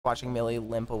watching Millie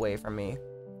limp away from me.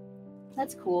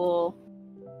 That's cool.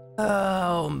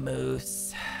 Oh,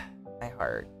 Moose. My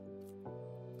heart.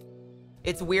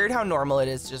 It's weird how normal it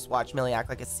is to just watch Millie act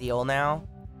like a seal now.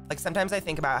 Like, sometimes I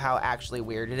think about how actually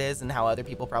weird it is and how other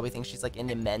people probably think she's, like, in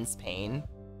immense pain.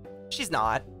 She's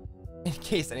not, in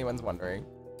case anyone's wondering.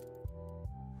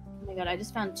 Oh my god, I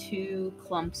just found 2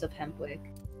 clumps of hempwick.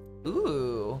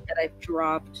 Ooh. That I've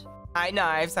dropped. Hi,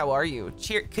 Knives. How are you?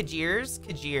 Kajeers?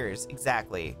 Kajeers.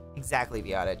 Exactly. Exactly,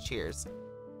 Beata. Cheers.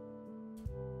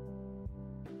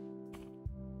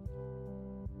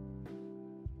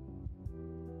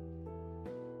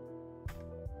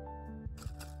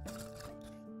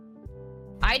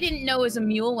 I didn't know it was a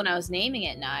mule when I was naming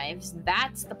it, Knives.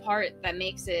 That's the part that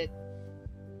makes it,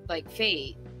 like,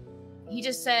 fate. He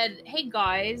just said, hey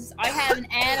guys, I have an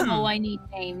animal I need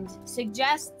named.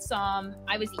 Suggest some.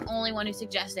 I was the only one who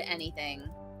suggested anything.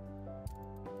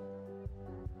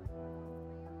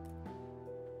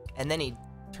 And then he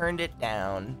turned it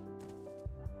down.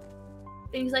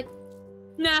 And he's like,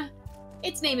 nah,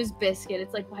 its name is Biscuit.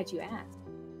 It's like, why'd you ask?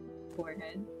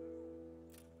 Forehead.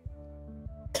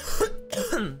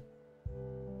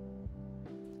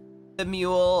 The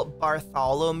mule,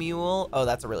 Bartholomew. Oh,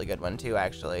 that's a really good one too,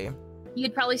 actually.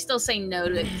 You'd probably still say no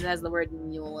to it because it has the word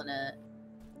mule in it.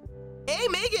 Hey,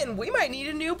 Megan, we might need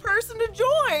a new person to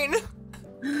join.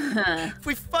 If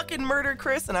we fucking murder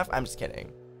Chris enough. I'm just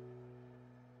kidding.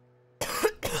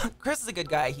 Chris is a good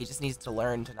guy. He just needs to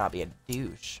learn to not be a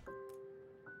douche.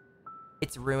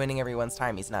 It's ruining everyone's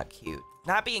time. He's not cute.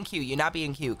 Not being cute. You're not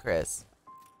being cute, Chris.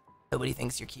 Nobody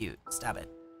thinks you're cute. Stop it.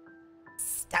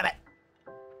 Stop it.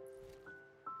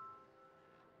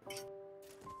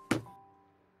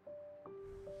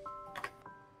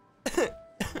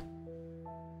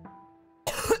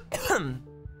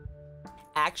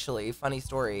 Actually, funny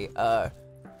story.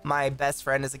 My best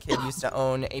friend as a kid used to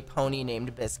own a pony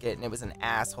named Biscuit, and it was an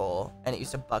asshole, and it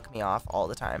used to buck me off all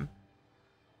the time.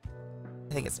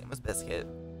 I think its name was Biscuit.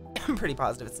 I'm pretty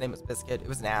positive its name was Biscuit. It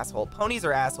was an asshole. Ponies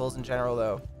are assholes in general,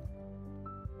 though.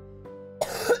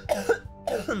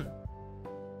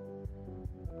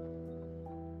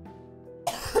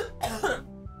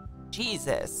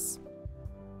 Jesus.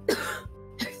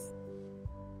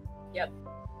 Yep.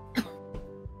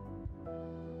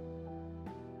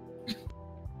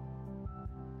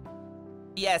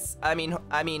 Yes, I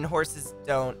mean horses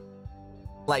don't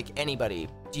like anybody.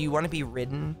 Do you want to be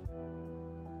ridden?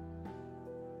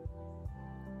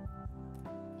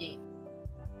 You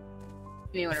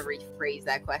may want to rephrase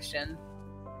that question.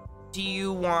 Do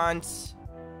you want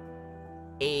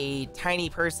a tiny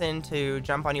person to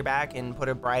jump on your back and put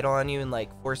a bridle on you and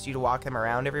like force you to walk them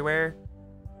around everywhere?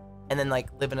 And then like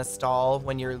live in a stall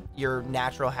when your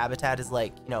natural habitat is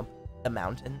like, you know, the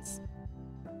mountains?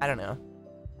 I don't know.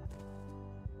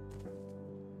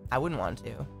 I wouldn't want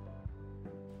to.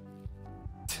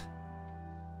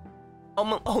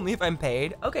 Only if I'm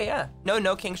paid? Okay, yeah.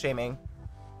 No kink shaming.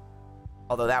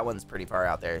 Although that one's pretty far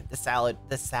out there. The salad?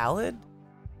 The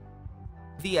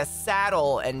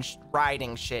saddle and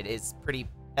riding shit is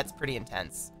that's pretty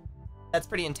intense. That's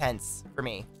pretty intense for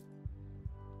me.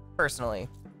 Personally.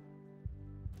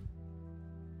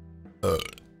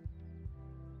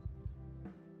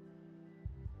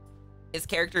 His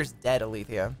character's dead,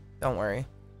 Alethea. Don't worry.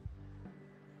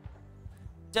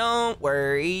 Don't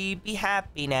worry, be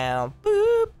happy now.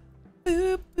 Boop,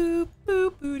 boop, boop,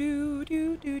 boop, boo, doo,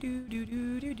 doo, doo, doo, doo,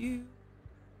 doo, doo, doo.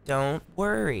 Don't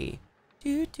worry.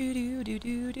 Do, do, do, do,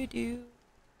 do, do, do.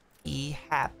 Be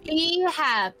happy. Be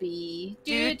happy.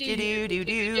 Do, do, do, do,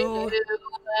 do.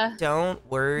 Don't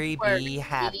worry, be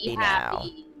happy now.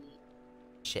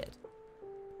 Shit.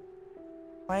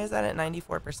 Why is that at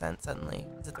 94% suddenly?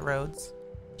 Is it the roads?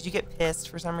 Did you get pissed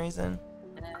for some reason?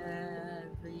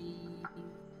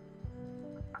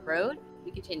 Road?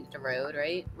 We could change it to road,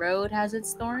 right? Road has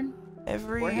its thorn?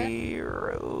 Every Forehead?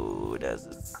 road has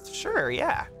its... Sure,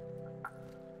 yeah.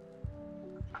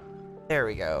 There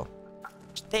we go.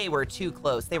 They were too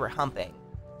close. They were humping.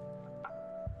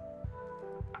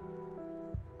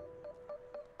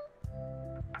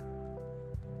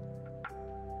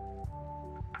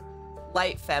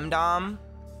 Light femdom.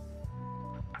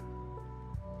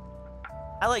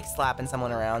 I like slapping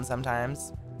someone around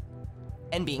sometimes.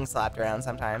 And being slapped around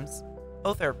sometimes.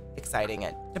 Both are exciting.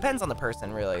 It depends on the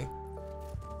person, really.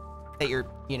 That you're,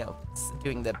 you know,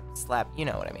 doing the slap. You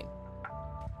know what I mean.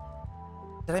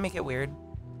 Did I make it weird?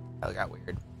 Oh, it got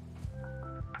weird.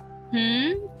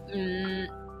 To who?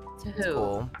 It's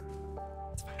cool.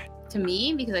 To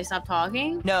me? Because I stopped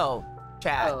talking? No.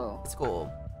 Chat. Oh. It's cool.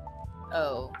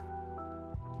 Oh.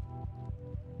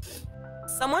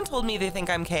 Someone told me they think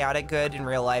I'm chaotic good in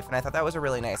real life, and I thought that was a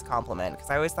really nice compliment,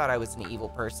 because I always thought I was an evil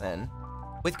person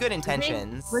with good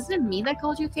intentions. Was it me that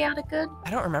called you chaotic good? I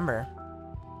don't remember.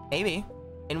 Maybe.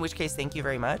 In which case, thank you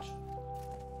very much.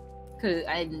 Cause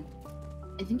I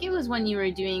think it was when you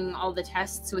were doing all the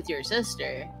tests with your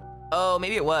sister. Oh,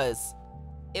 maybe it was.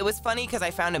 It was funny because I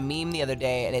found a meme the other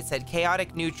day, and it said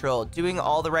chaotic neutral, doing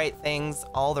all the right things,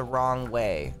 all the wrong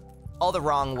way. All the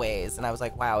wrong ways. And I was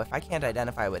like, wow, if I can't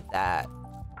identify with that,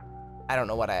 I don't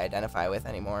know what I identify with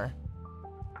anymore.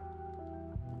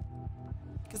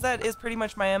 Because that is pretty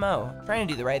much my MO. Trying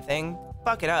to do the right thing.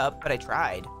 Fuck it up, but I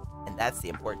tried. And that's the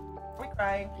important. Are we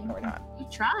crying? No, we're not. You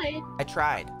tried. I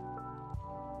tried.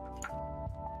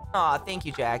 Aw, thank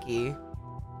you, Jackie.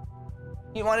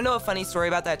 You want to know a funny story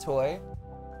about that toy?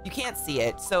 You can't see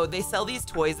it. So they sell these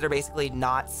toys that are basically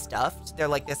not stuffed. They're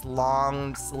like this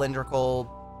long,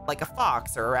 cylindrical, like a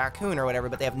fox or a raccoon or whatever,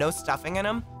 but they have no stuffing in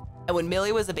them. And when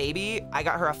Millie was a baby, I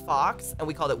got her a fox, and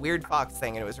we called it Weird Fox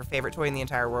Thing, and it was her favorite toy in the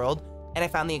entire world. And I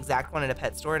found the exact one at a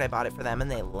pet store, and I bought it for them,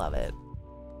 and they love it.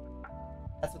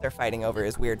 That's what they're fighting over,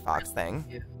 is Weird Fox Thing.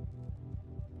 Yeah.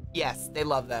 Yes, they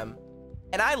love them.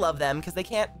 And I love them because they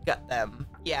can't gut them.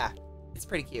 Yeah, it's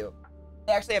pretty cute.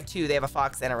 They actually have two. They have a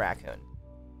fox and a raccoon.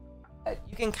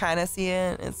 You can kind of see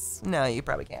it. No, you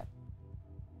probably can't.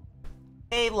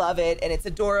 They love it, and it's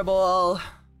adorable.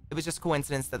 It was just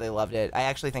coincidence that they loved it. I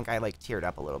actually think I like teared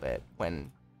up a little bit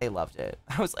when they loved it.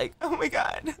 I was like, oh my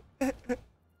God.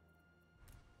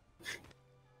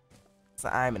 So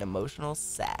I'm an emotional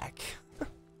sack.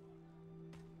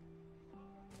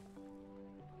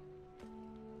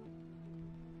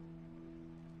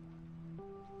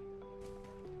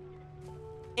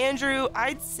 Andrew,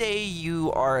 I'd say you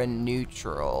are a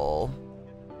neutral.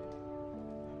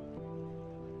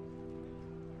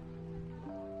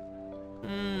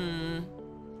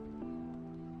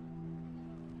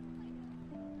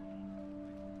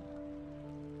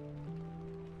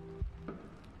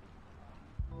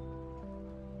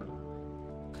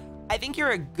 I think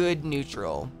you're a good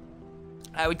neutral.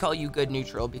 I would call you good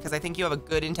neutral because I think you have a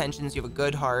good intentions, you have a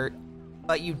good heart,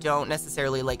 but you don't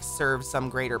necessarily like serve some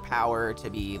greater power to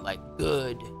be like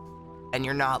good. And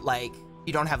you're not like,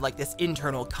 you don't have like this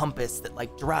internal compass that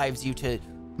like drives you to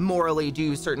morally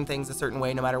do certain things a certain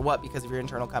way no matter what because of your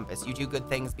internal compass. You do good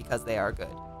things because they are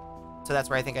good. So that's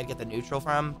where I think I'd get the neutral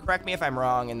from. Correct me if I'm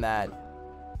wrong in that.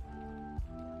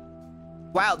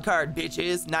 Wild card,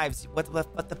 bitches. Knives. What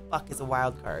the fuck is a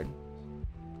wild card?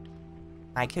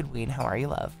 Hi, Kid Ween. How are you,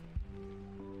 love?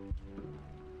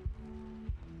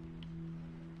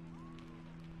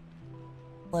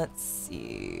 Let's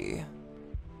see.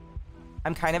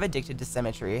 I'm kind of addicted to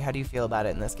symmetry. How do you feel about it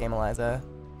in this game, Eliza?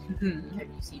 Have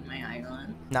you seen my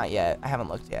island? Not yet. I haven't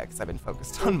looked yet because I've been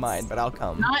focused on mine, but I'll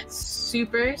come. Not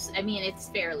super. I mean, it's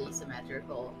fairly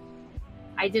symmetrical.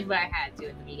 I did what I had to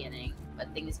at the beginning,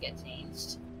 but things get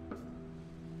changed.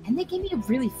 And they gave me a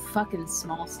really fucking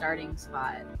small starting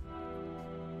spot.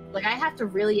 Like, I have to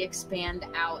really expand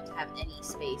out to have any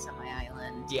space on my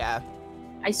island. Yeah.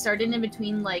 I started in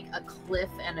between, like, a cliff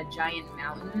and a giant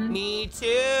mountain. Me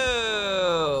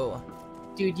too!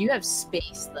 Dude, you have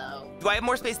space, though. Do I have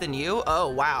more space than you? Oh,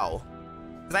 wow.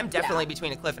 Because I'm definitely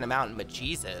between a cliff and a mountain, but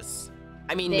Jesus.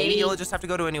 I mean, maybe you'll just have to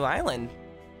go to a new island.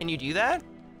 Can you do that?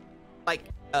 Like,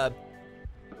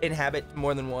 inhabit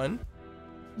more than one?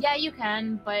 Yeah, you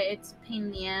can, but it's a pain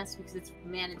in the ass because it's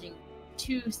managing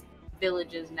 2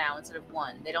 villages now instead of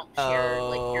 1. They don't share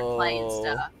like your client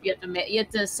stuff. You have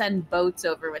to send boats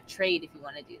over with trade if you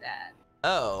want to do that.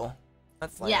 Oh,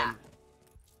 that's lame. Yeah.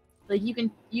 Like, you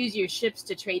can use your ships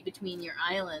to trade between your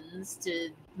islands to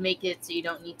make it so you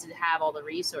don't need to have all the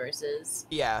resources.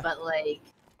 Yeah. But, like,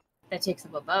 that takes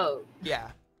up a boat. Yeah.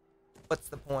 What's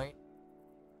the point?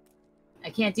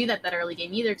 I can't do that early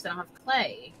game either because I don't have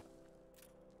clay.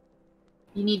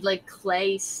 You need, like,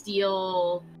 clay,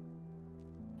 steel,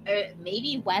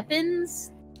 maybe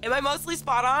weapons? Am I mostly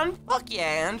spot on? Fuck yeah,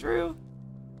 Andrew.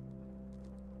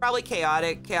 Probably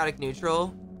chaotic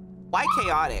neutral. Why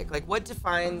chaotic? Like, what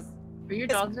defines... Are your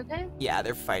dogs okay? Yeah,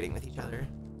 they're fighting with each other.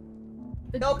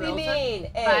 Don't be mean!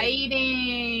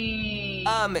 Fighting!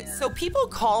 So people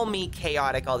call me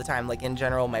chaotic all the time, like in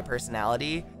general, my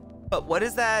personality. But what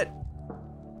is that?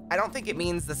 I don't think it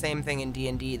means the same thing in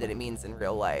D&D that it means in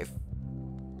real life.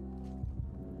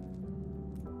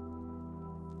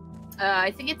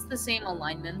 I think it's the same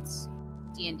alignments,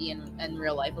 D&D and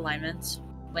real life alignments,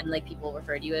 when like people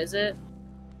refer to you as it.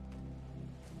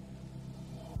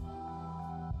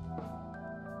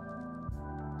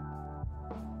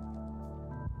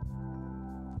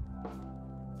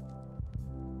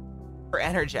 For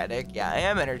energetic, yeah, I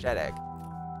am energetic.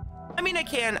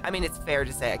 I mean, it's fair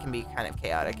to say I can be kind of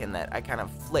chaotic in that I kind of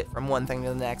flip from one thing to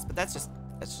the next, but that's just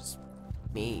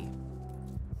me.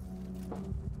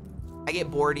 I get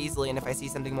bored easily, and if I see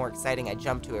something more exciting, I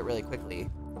jump to it really quickly.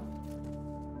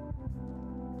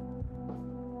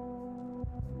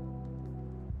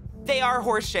 They are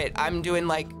horseshit. I'm doing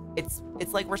like, it's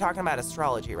like we're talking about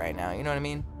astrology right now, you know what I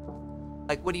mean?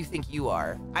 Like, what do you think you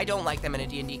are? I don't like them in a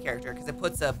D&D character because it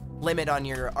puts a limit on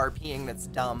your RPing that's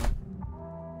dumb.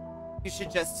 You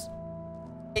should just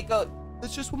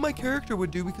that's just what my character would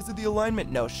do because of the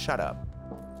alignment. No, shut up.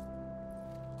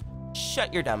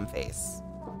 Shut your dumb face.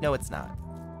 No, it's not.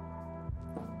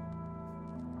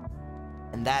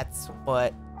 And that's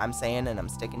what I'm saying, and I'm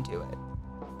sticking to it.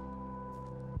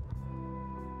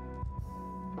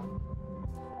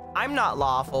 I'm not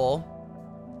lawful.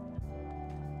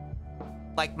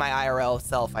 Like my IRL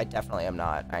self, I definitely am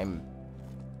not. I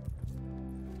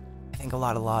think a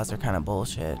lot of laws are kind of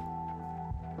bullshit.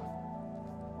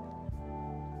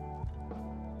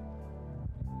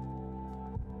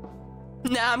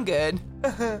 Nah, I'm good.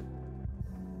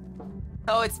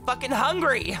 Oh, it's fucking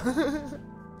hungry.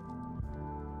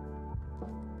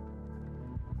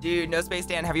 Dude, no space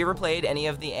Dan, have you ever played any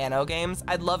of the Anno games?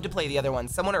 I'd love to play the other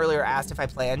ones. Someone earlier asked if I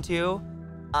plan to,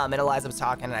 and Eliza was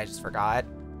talking and I just forgot.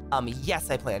 Yes,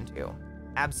 I plan to.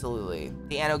 Absolutely.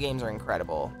 The Anno games are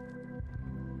incredible.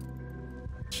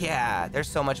 Yeah, they're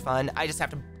so much fun. I just have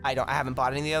to, I haven't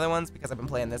bought any of the other ones because I've been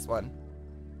playing this one.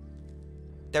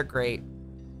 They're great.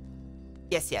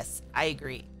 Yes, I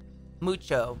agree.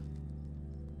 Mucho.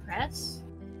 Press?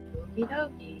 Okie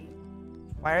dokie.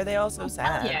 Why are they all so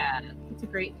sad? Yeah, it's a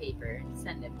great paper.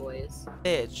 Send it, boys.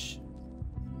 Bitch.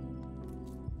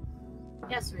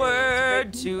 Yes, really,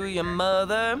 Word to your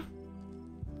mother.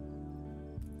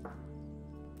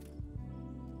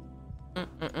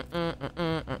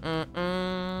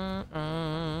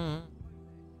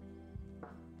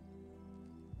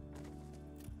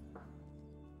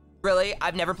 Really?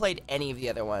 I've never played any of the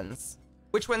other ones.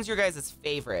 Which one's your guys'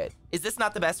 favorite? Is this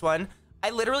not the best one?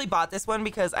 I literally bought this one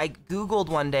because I Googled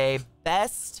one day,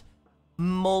 best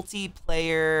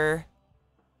multiplayer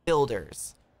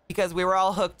builders. Because we were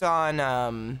all hooked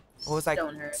on, what was that?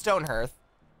 Stonehearth.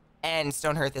 And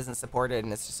Stonehearth isn't supported,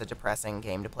 and it's just a depressing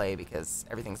game to play because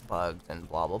everything's bugged and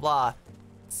blah, blah, blah.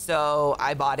 So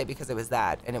I bought it because it was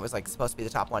that, and it was like supposed to be the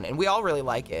top one. And we all really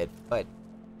like it, but...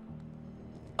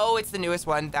 Oh, it's the newest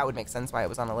one. That would make sense why it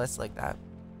was on a list like that.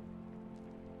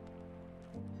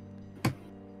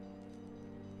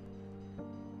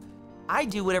 I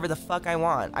do whatever the fuck I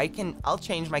want. I'll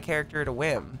change my character to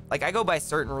whim. Like, I go by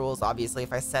certain rules, obviously.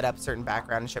 If I set up certain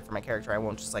background and shit for my character, I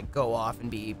won't just, like, go off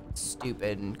and be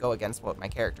stupid and go against what my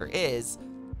character is.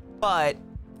 But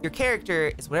your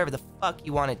character is whatever the fuck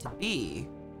you want it to be.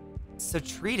 So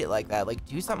treat it like that. Like,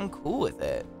 do something cool with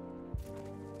it.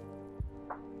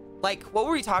 Like, what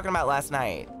were we talking about last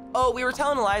night? Oh, we were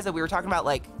telling Eliza, we were talking about,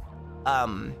 like,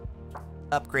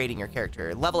 upgrading your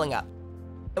character, leveling up.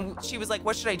 And she was like,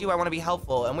 what should I do? I want to be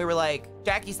helpful. And we were like,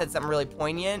 Jackie said something really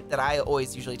poignant that I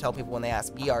always usually tell people when they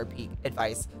ask me RP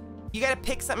advice. You got to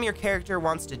pick something your character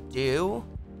wants to do.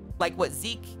 Like what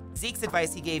Zeke's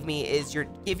advice he gave me is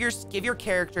give your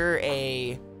character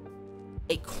a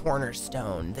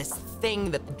cornerstone, this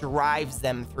thing that drives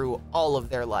them through all of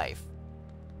their life.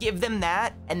 Give them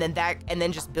that, and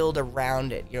then just build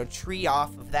around it. You know, tree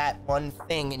off of that one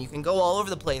thing, and you can go all over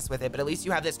the place with it, but at least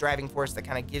you have this driving force that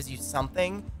kind of gives you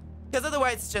something. Because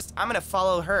otherwise, it's just, I'm gonna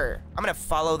follow her. I'm gonna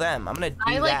follow them. I'm gonna do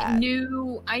that.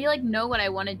 I know what I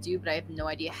want to do, but I have no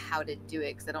idea how to do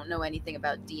it because I don't know anything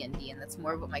about D&D, and that's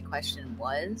more of what my question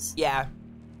was. Yeah.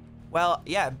 Well,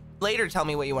 yeah. Later, tell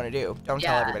me what you want to do. Don't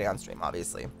tell everybody on stream,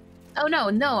 obviously. Oh no.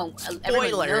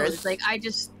 Spoilers. Like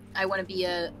I want to be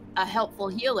a helpful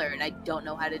healer, and I don't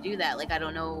know how to do that. Like, I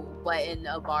don't know what in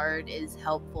a bard is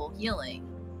helpful healing.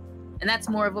 And that's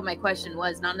more of what my question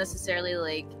was, not necessarily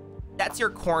like... That's your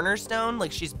cornerstone?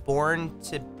 Like, she's born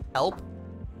to help?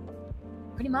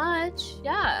 Pretty much,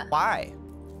 yeah. Why?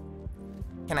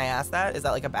 Can I ask that? Is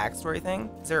that like a backstory thing?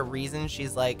 Is there a reason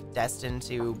she's like destined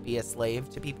to be a slave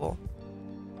to people?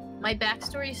 My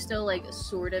backstory is still like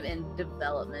sort of in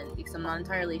development because I'm not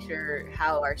entirely sure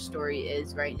how our story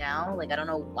is right now. Like, I don't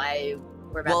know why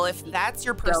we're about Well, if that's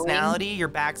your personality, your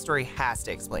backstory has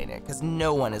to explain it because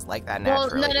no one is like that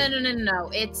naturally. Well,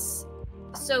 no. It's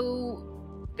so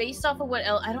based off of what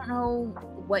I don't know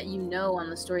what you know on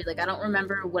the story. Like, I don't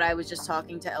remember what I was just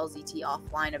talking to LZT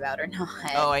offline about or not.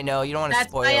 Oh, I know. You don't want to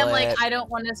spoil it. That's why I'm like, I don't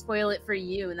want to spoil it for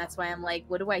you, and that's why I'm like,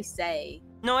 what do I say?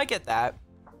 No, I get that.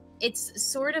 It's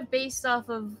sort of based off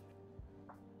of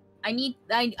I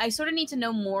sort of need to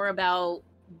know more about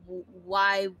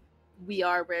why we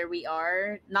are where we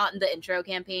are, not in the intro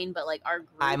campaign, but like our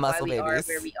group, I why muscle we are babies.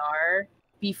 where we are,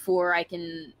 before I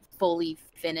can fully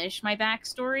finish my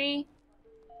backstory.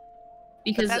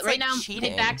 Because that's right like now,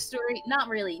 cheating. my backstory, not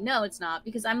really. No, it's not.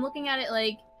 Because I'm looking at it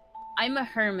like I'm a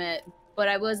hermit, but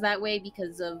I was that way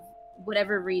because of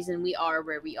whatever reason we are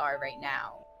where we are right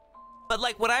now. But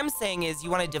like what I'm saying is you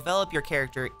want to develop your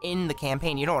character in the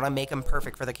campaign. You don't want to make them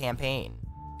perfect for the campaign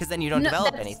because then you don't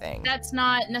develop anything. That's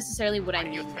not necessarily what I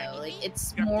mean though. Like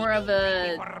it's more of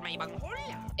a,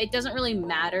 it doesn't really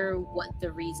matter what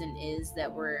the reason is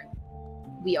that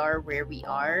we are where we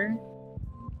are.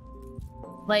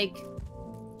 Like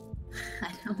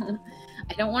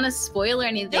I don't want to spoil or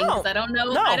anything because I don't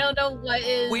know. I don't know what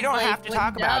is. We don't have to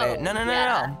talk about it. No.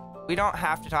 Yeah. We don't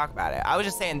have to talk about it. I was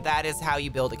just saying that is how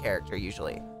you build a character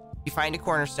usually. You find a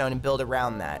cornerstone and build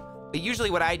around that. But usually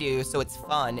what I do, so it's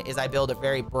fun, is I build a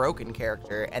very broken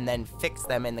character and then fix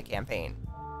them in the campaign.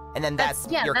 And then that's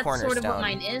your cornerstone. That's sort of what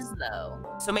mine is though.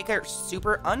 So make her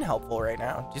super unhelpful right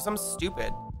now. Do something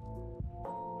stupid.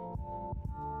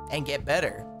 And get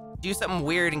better. Do something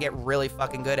weird and get really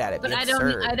fucking good at it. But I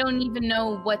don't even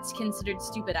know what's considered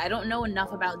stupid. I don't know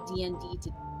enough about D&D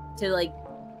to like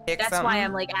pick that's something. why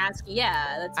I'm like asking.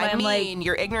 Yeah, that's why I'm like,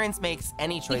 your ignorance makes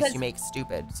any choice you make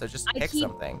stupid. So just pick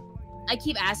something. I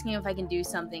keep asking if I can do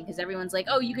something because everyone's like,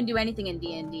 "Oh, you can do anything in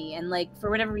D&D," and like for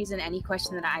whatever reason, any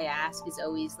question that I ask is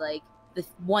always like the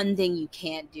one thing you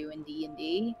can't do in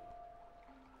D&D.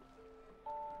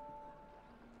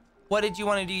 What did you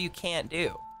want to do? You can't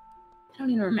do. I don't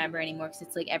even remember anymore because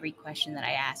it's like every question that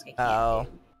I ask, I can't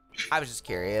do. I was just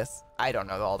curious. I don't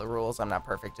know all the rules. I'm not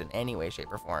perfect in any way, shape,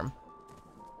 or form.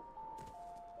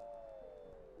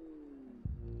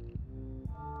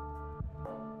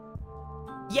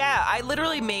 Yeah, I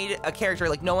literally made a character.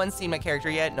 Like no one's seen my character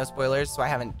yet. No spoilers. So I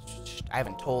haven't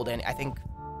told any. I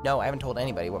haven't told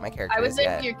anybody what my character is yet.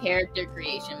 I was in your character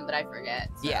creation, but I forget.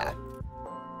 So. Yeah.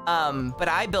 But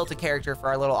I built a character for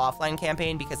our little offline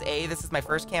campaign because this is my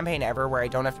first campaign ever where I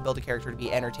don't have to build a character to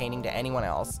be entertaining to anyone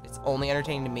else. It's only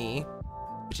entertaining to me,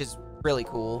 which is really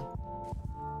cool.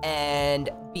 And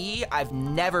B, I've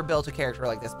never built a character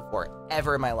like this before,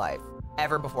 ever in my life,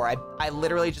 ever before. I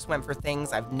literally just went for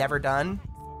things I've never done.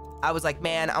 I was like,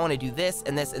 man, I want to do this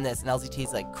and this and this. And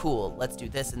LZT's like, cool, let's do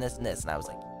this and this and this. And I was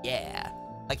like, yeah.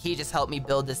 Like he just helped me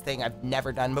build this thing I've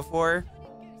never done before.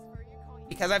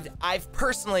 Because I've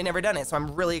personally never done it, so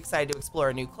I'm really excited to explore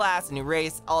a new class, a new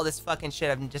race, all this fucking shit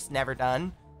I've just never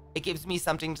done. It gives me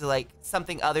something to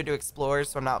something other to explore,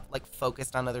 so I'm not like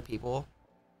focused on other people.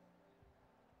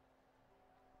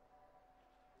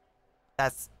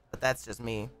 But that's just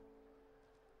me.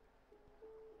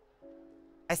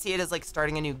 I see it as like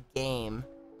starting a new game,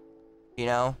 you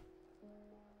know?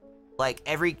 Like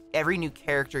every new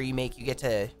character you make, you get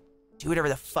to do whatever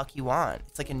the fuck you want.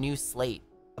 It's like a new slate.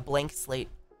 A blank slate,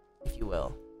 if you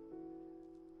will.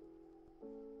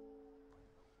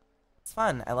 It's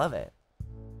fun. I love it.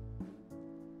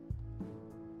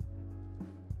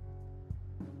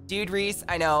 Dude, Reese,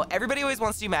 I know. Everybody always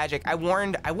wants to do magic. I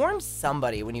warned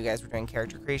somebody when you guys were doing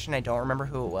character creation. I don't remember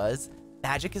who it was.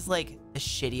 Magic is like the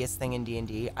shittiest thing in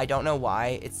D&D. I don't know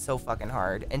why. It's so fucking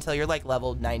hard. Until you're like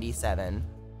level 97.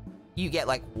 You get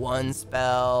like one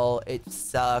spell, it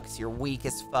sucks, you're weak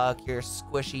as fuck, you're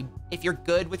squishy. If you're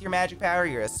good with your magic power,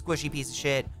 you're a squishy piece of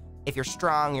shit. If you're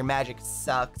strong, your magic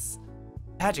sucks.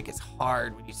 Magic is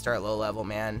hard when you start low level,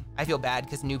 man. I feel bad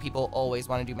because new people always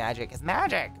want to do magic. It's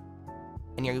magic.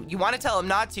 And you want to tell them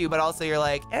not to, but also you're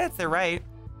like, it's their right.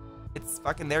 It's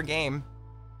fucking their game.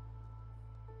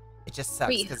 It just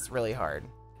sucks because it's really hard.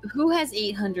 Who has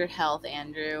 800 health,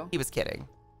 Andrew? He was kidding.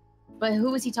 But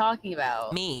who was he talking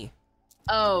about? Me.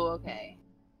 Oh, okay.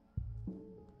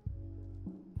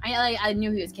 I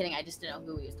knew he was kidding. I just didn't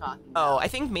know who he was talking about. Oh, I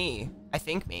think me.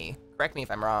 Correct me if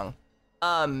I'm wrong.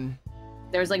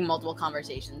 There was like multiple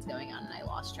conversations going on and I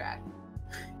lost track.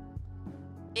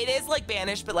 It is like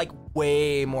Banished, but like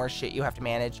way more shit you have to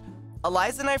manage.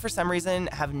 Eliza and I, for some reason,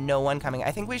 have no one coming.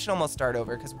 I think we should almost start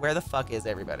over because where the fuck is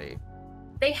everybody?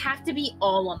 They have to be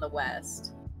all on the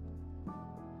west.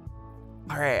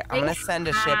 All right, I'm gonna send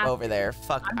a ship over there.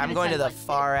 Fuck, I'm going to the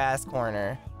far ass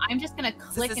corner. I'm just gonna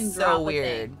click and drop. This is so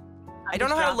weird. I don't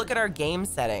know how to look at our game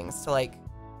settings to like.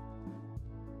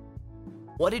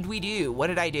 What did we do? What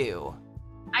did I do?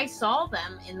 I saw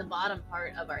them in the bottom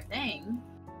part of our thing.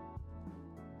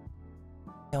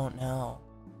 Don't know.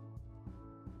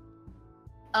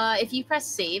 If you press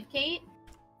save, Kate,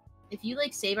 if you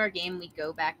like save our game, we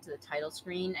go back to the title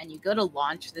screen and you go to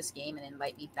launch this game and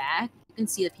invite me back, you can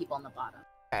see the people on the bottom.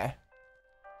 Okay.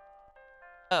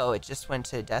 Oh, it just went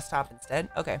to desktop instead?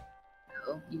 Okay.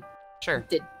 Oh, you sure.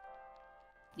 did.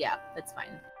 Yeah, that's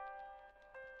fine.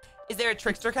 Is there a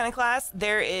trickster kind of class?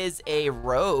 There is a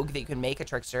rogue that you can make a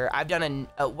trickster. I've done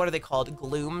what are they called?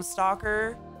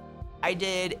 Gloomstalker. I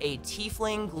did a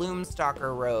tiefling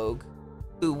Gloomstalker rogue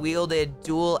who wielded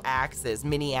dual axes,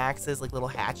 mini axes, like little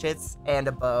hatchets, and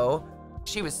a bow.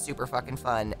 She was super fucking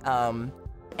fun.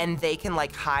 And they can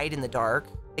like hide in the dark.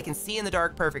 They can see in the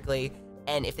dark perfectly.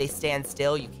 And if they stand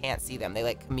still, you can't see them. They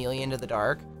like chameleon to the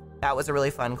dark. That was a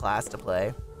really fun class to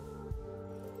play.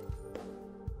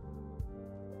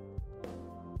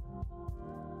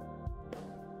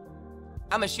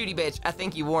 I'm a shooty bitch. I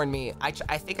think you warned me. I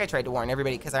think I tried to warn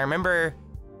everybody because I remember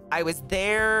I was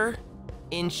there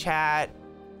in chat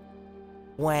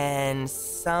when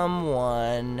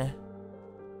someone...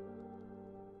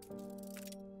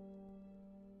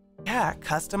 Yeah,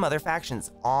 custom other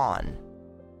factions on.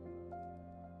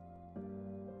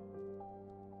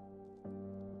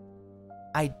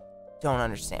 I don't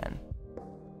understand.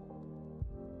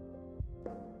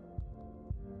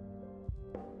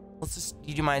 Let's just,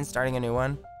 do you mind starting a new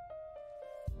one?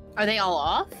 Are they all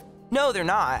off? No, they're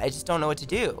not. I just don't know what to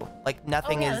do. Like,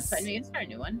 nothing is... That's fine. We can start a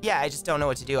new one. Yeah, I just don't know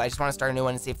what to do. I just want to start a new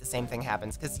one and see if the same thing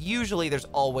happens. Because usually there's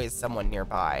always someone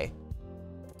nearby.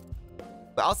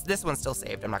 But also, this one's still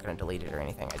saved. I'm not going to delete it or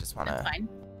anything. I just want to... That's fine.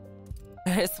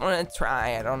 I just want to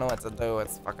try. I don't know what to do.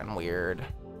 It's fucking weird.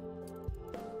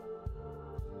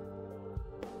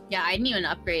 Yeah, I didn't even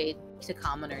upgrade to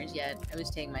commoners yet. I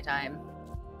was taking my time.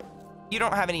 You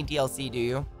don't have any DLC, do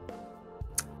you?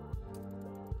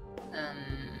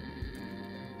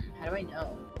 How do I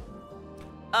know?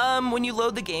 When you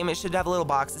load the game, it should have a little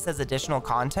box that says additional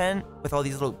content with all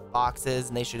these little boxes,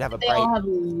 and they should have a They all have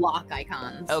lock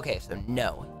icons. Okay, so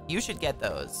no. You should get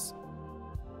those.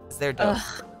 'Cause they're dope.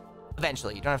 Ugh.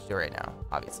 Eventually. You don't have to do it right now,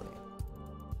 obviously.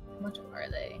 How much are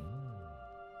they?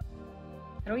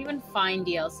 How do we even find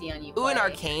DLC on Uplay? Ooh, an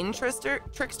arcane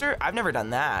trickster? I've never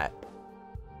done that.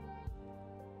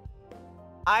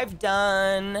 I've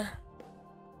done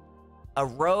a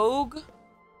rogue.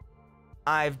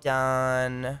 I've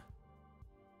done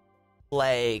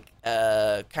like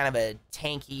kind of a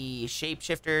tanky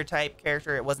shapeshifter type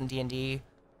character. It wasn't D&D.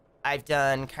 I've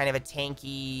done kind of a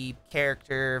tanky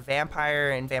character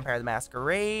vampire in Vampire the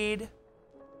Masquerade.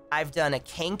 I've done a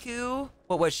Kenku.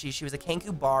 What was she? She was a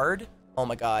Kenku bard. Oh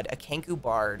my god, a Kenku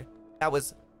bard. That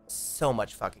was so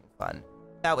much fucking fun.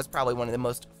 That was probably one of the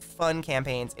most fun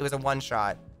campaigns. It was a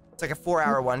one-shot. It's like a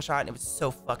 4-hour one-shot, and it was so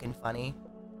fucking funny.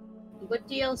 What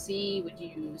DLC would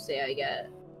you say I get?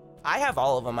 I have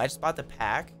all of them. I just bought the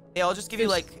pack. They all just give you,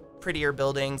 like, prettier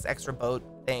buildings, extra boat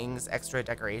things, extra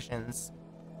decorations.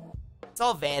 It's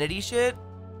all vanity shit.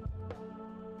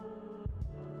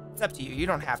 It's up to you. You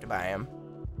don't have to buy them.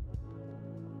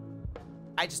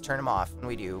 I just turn them off when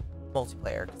we do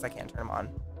multiplayer, because I can't turn them on.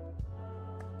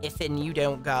 If and you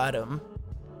don't got them.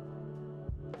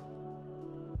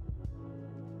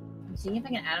 I'm seeing if I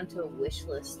can add them to a wish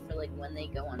list for like when they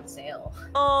go on sale.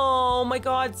 Oh my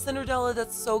god, Cinderella,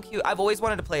 that's so cute. I've always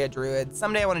wanted to play a druid.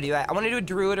 Someday I want to do that. I want to do a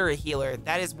druid or a healer.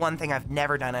 That is one thing I've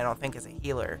never done, I don't think, as a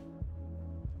healer.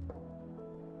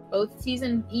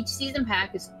 Each season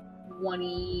pack is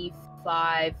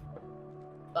 25.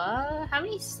 How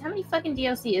many fucking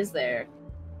DLC is there?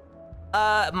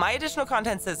 My additional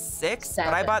content says 6,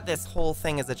 7. but I bought this whole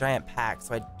thing as a giant pack,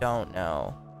 so I don't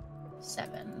know.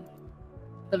 7.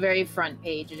 The very front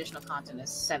page, additional content is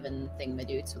 7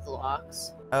 thingamadoots with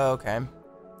locks. Oh, okay.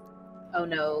 Oh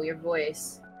no, your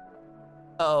voice.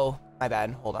 Oh, my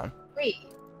bad. Hold on.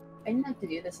 Wait, I didn't have to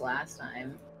do this last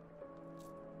time.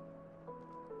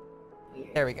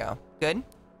 Weird. There we go. Good?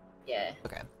 Yeah.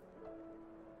 Okay.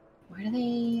 Why do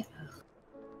they... Ugh.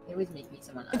 They always make me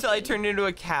someone ugly. Until I turned into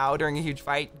a cow during a huge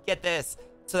fight. Get this.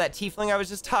 So that tiefling I was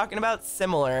just talking about,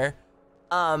 similar.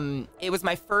 It was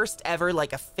my first ever,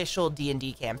 like, official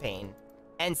D&D campaign.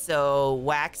 And so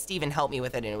Wax Steven helped me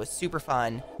with it, and it was super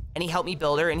fun. And he helped me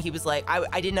build her, and he was like,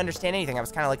 I didn't understand anything. I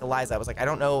was kind of like Eliza. I was like, I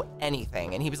don't know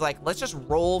anything. And he was like, let's just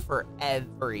roll for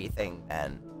everything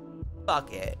then.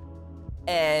 Fuck it.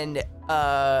 And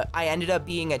I ended up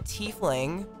being a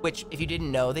tiefling, which, if you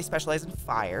didn't know, they specialize in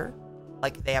fire.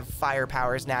 Like, they have fire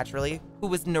powers naturally, who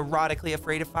was neurotically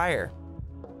afraid of fire.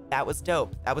 That was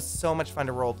dope. That was so much fun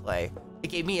to roleplay. It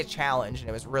gave me a challenge, and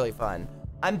it was really fun.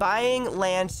 I'm buying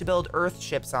land to build Earth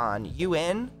ships on. You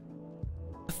in?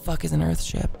 The fuck is an Earth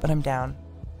ship? But I'm down.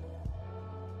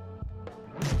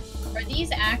 Are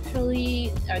these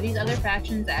other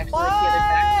factions actually like the other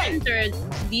factions, or are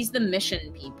these the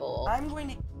mission people? I'm going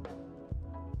to...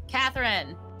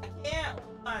 Catherine! I can't.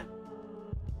 Hold on.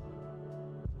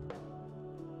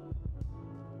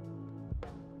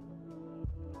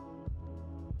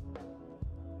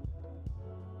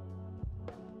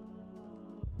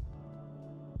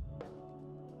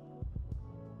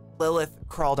 Lilith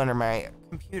crawled under my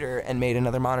computer and made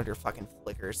another monitor fucking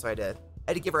flicker, so I had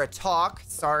to give her a talk.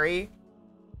 Sorry.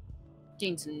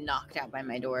 Jane's knocked out by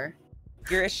my door.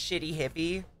 You're a shitty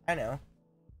hippie. I know.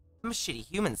 I'm a shitty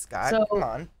human, Scott. So, come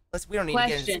on. We don't need to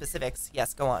get into specifics.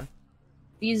 Yes, go on.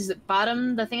 These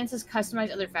bottom, the thing that says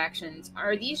customize other factions,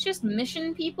 are these just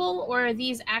mission people, or are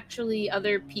these actually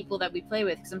other people that we play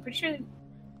with? Because I'm pretty sure...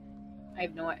 I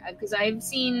have no idea. Because I've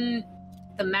seen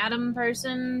the Madam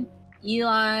person,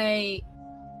 Eli,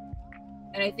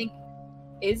 and I think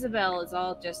Isabel is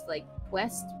all just, like,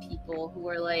 quest people who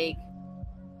are, like...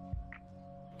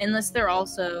 Unless they're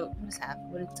also...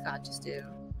 What did Scott just do?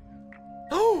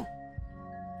 Oh!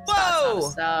 Whoa!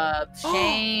 Scott's not a sub.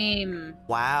 Shame.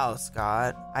 Wow,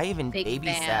 Scott. I even Fake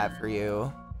babysat fan. for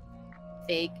you.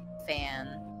 Fake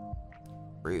fan.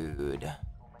 Rude.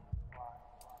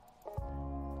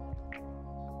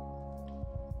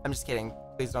 I'm just kidding.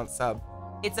 Please don't sub.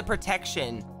 It's a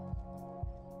protection.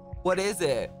 What is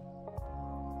it?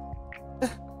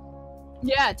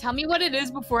 Yeah, tell me what it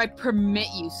is before I permit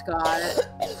you, Scott.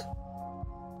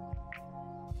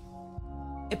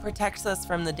 It protects us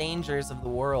from the dangers of the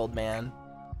world, man.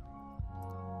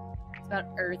 It's about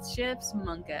Earth ships?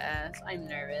 Monka ass. I'm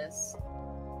nervous.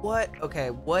 What? Okay,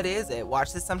 what is it?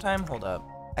 Watch this sometime? Hold up.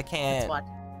 I can't. Let's watch.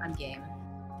 I'm game.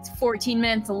 It's 14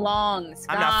 minutes long,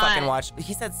 Scott. I'm not fucking watching.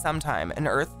 He said sometime. An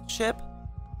Earth ship?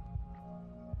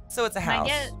 So it's a house.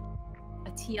 Can I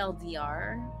get a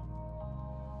TLDR?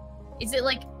 Is it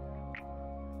like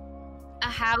a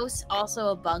house, also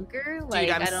a bunker? Like,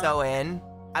 dude, I'm so in.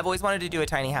 I've always wanted to do a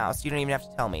tiny house. You don't even have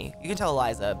to tell me. You can tell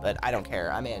Eliza, but I don't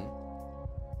care. I'm in.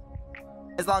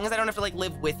 As long as I don't have to like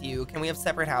live with you. Can we have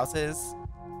separate houses?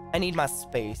 I need my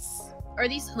space. Are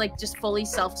these like just fully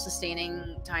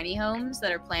self-sustaining tiny homes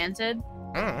that are planted?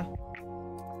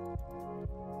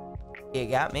 You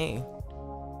got me.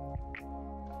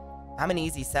 I'm an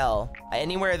easy sell.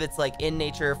 Anywhere that's like in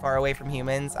nature, far away from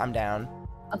humans, I'm down.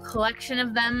 A collection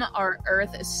of them are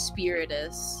Earth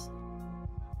Spiritus.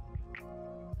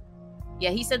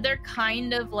 Yeah, he said they're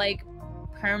kind of like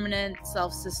permanent,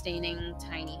 self-sustaining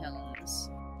tiny homes.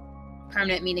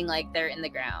 Permanent meaning like they're in the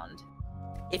ground.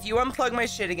 If you unplug my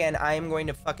shit again, I am going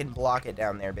to fucking block it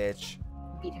down there, bitch.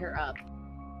 Beat her up.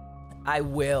 I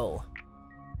will.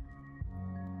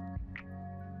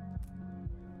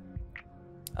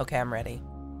 Okay, I'm ready.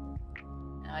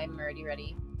 I'm already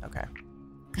ready. Okay.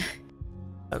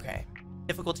 Okay.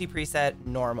 Difficulty preset,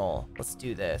 normal. Let's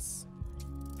do this.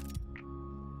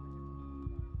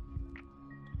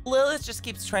 Lilith just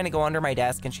keeps trying to go under my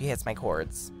desk and she hits my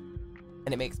cords.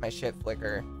 And it makes my shit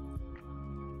flicker.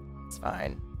 It's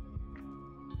fine.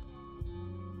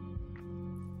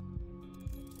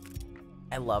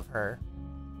 I love her.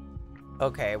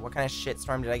 Okay, what kind of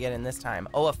shitstorm did I get in this time?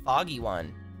 Oh, a foggy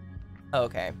one.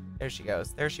 Okay, there she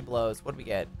goes. There she blows. What do we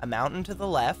get? A mountain to the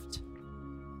left.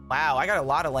 Wow, I got a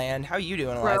lot of land. How are you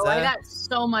doing, Eliza? Bro, I got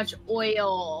so much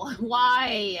oil.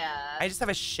 Why? I just have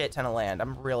a shit ton of land.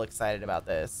 I'm real excited about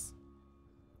this.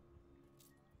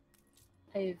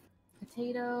 I have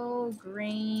potato,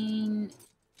 grain,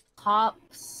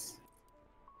 hops.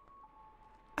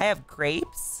 I have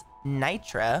grapes,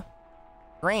 nitra,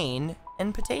 grain,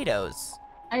 and potatoes.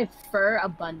 I have fur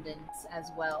abundance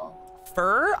as well.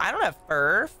 Fur? I don't have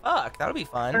fur. Fuck, that'll be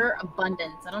fun. Fur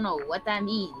abundance. I don't know what that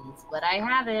means, but I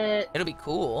have it. It'll be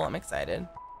cool. I'm excited.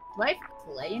 Do I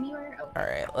play anywhere? Oh. All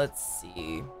right, let's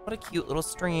see. What a cute little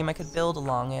stream. I could build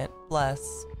along it.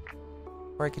 Bless.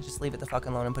 Or I could just leave it the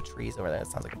fucking alone and put trees over there. That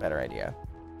sounds like a better idea.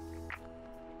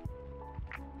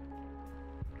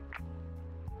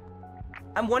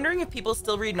 I'm wondering if people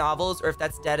still read novels or if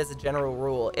that's dead as a general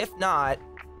rule. If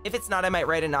it's not, I might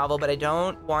write a novel, but I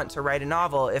don't want to write a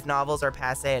novel if novels are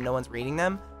passé and no one's reading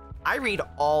them. I read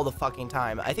all the fucking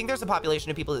time. I think there's a population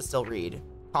of people that still read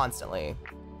constantly.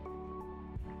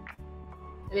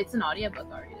 If it's an audiobook,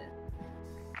 I'll read it.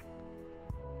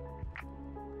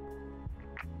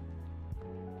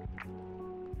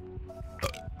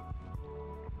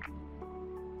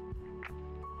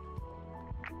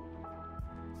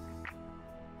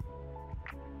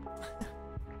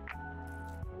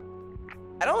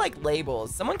 I don't like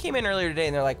labels. Someone came in earlier today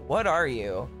and they're like, what are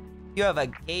you? You have a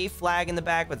gay flag in the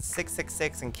back with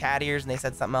 666 and cat ears, and they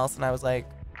said something else, and I was like,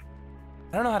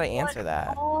 I don't know how to answer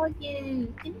that. Oh,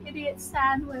 you an idiot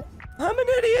sandwich. I'm an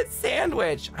idiot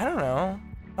sandwich. I don't know.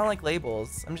 I don't like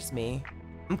labels. I'm just me.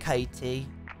 I'm Katie.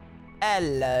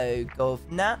 Hello,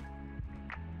 governor.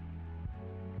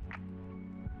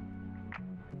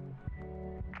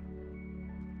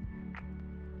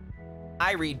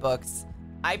 I read books.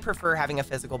 I prefer having a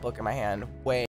physical book in my hand way